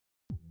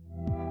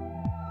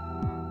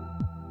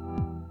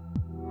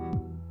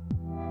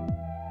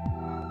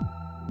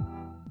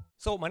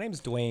So my name is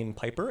Dwayne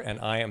Piper, and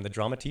I am the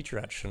drama teacher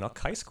at Chinook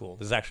High School.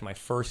 This is actually my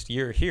first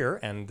year here,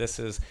 and this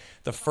is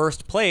the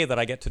first play that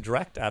I get to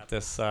direct at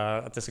this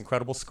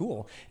incredible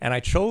school. And I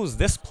chose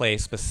this play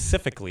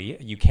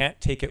specifically, You Can't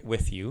Take It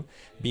With You,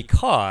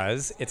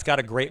 because it's got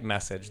a great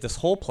message. This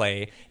whole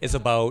play is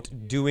about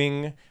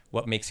doing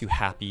what makes you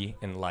happy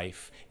in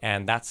life.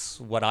 And that's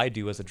what I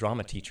do as a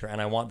drama teacher. And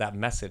I want that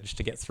message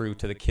to get through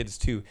to the kids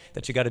too,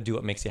 that you got to do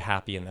what makes you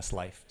happy in this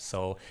life.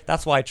 So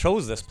that's why I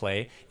chose this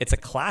play. It's a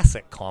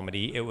classic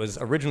comedy. It was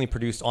originally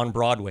produced on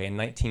Broadway in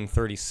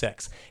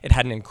 1936. It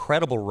had an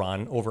incredible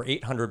run, over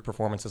 800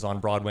 performances on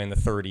Broadway in the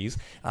 30s,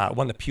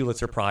 won the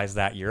Pulitzer Prize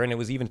that year, and it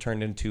was even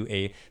turned into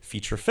a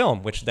feature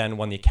film, which then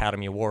won the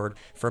Academy Award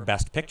for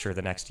Best Picture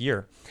the next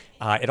year.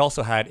 It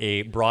also had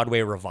a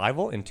Broadway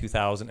revival in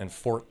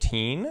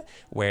 2014,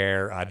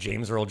 where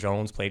James Earl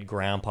Jones played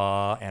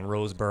Grandpa and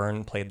Rose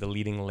Byrne played the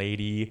leading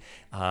lady.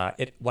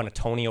 It won a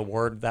Tony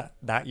Award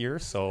that year,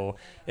 so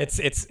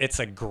it's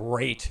a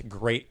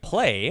great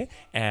play,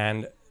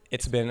 and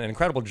it's been an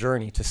incredible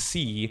journey to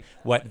see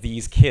what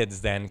these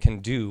kids then can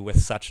do with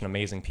such an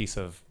amazing piece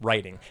of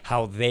writing,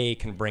 how they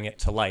can bring it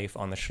to life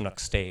on the Chinook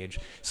stage.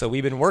 So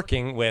we've been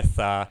working with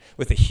a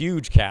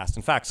huge cast.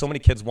 In fact, so many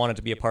kids wanted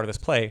to be a part of this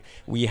play,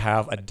 we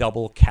have a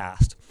double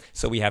cast.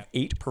 So we have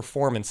 8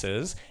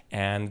 performances,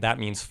 and that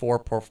means four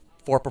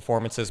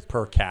performances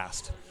per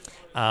cast.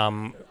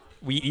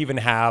 We even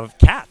have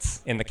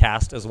cats in the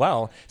cast as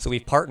well. So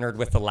we've partnered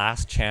with the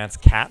Last Chance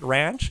Cat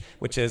Ranch,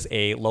 which is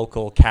a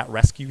local cat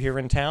rescue here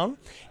in town.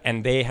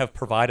 And they have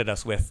provided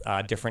us with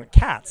different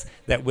cats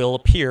that will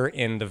appear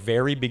in the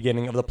very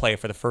beginning of the play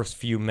for the first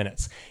few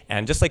minutes.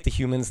 And just like the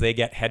humans, they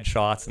get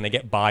headshots and they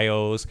get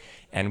bios.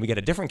 And we get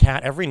a different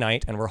cat every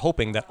night. And we're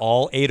hoping that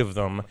all 8 of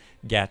them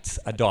get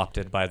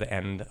adopted by the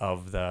end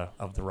of the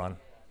run.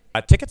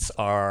 Tickets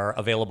are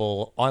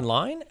available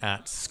online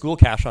at School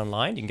Cash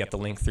Online. You can get the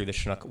link through the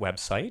Chinook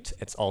website.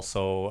 It's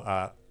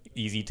also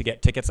easy to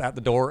get tickets at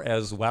the door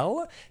as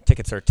well.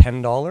 Tickets are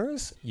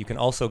 $10. You can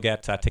also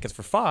get tickets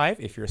for $5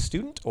 if you're a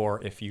student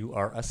or if you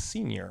are a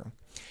senior.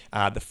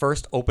 The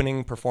first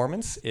opening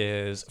performance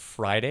is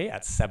Friday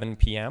at 7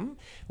 p.m.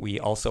 We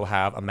also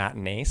have a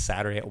matinee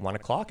Saturday at 1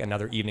 o'clock,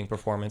 another evening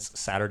performance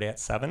Saturday at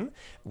 7.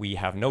 We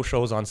have no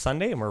shows on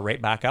Sunday, and we're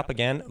right back up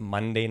again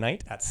Monday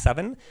night at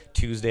 7,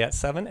 Tuesday at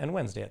 7, and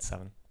Wednesday at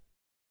 7.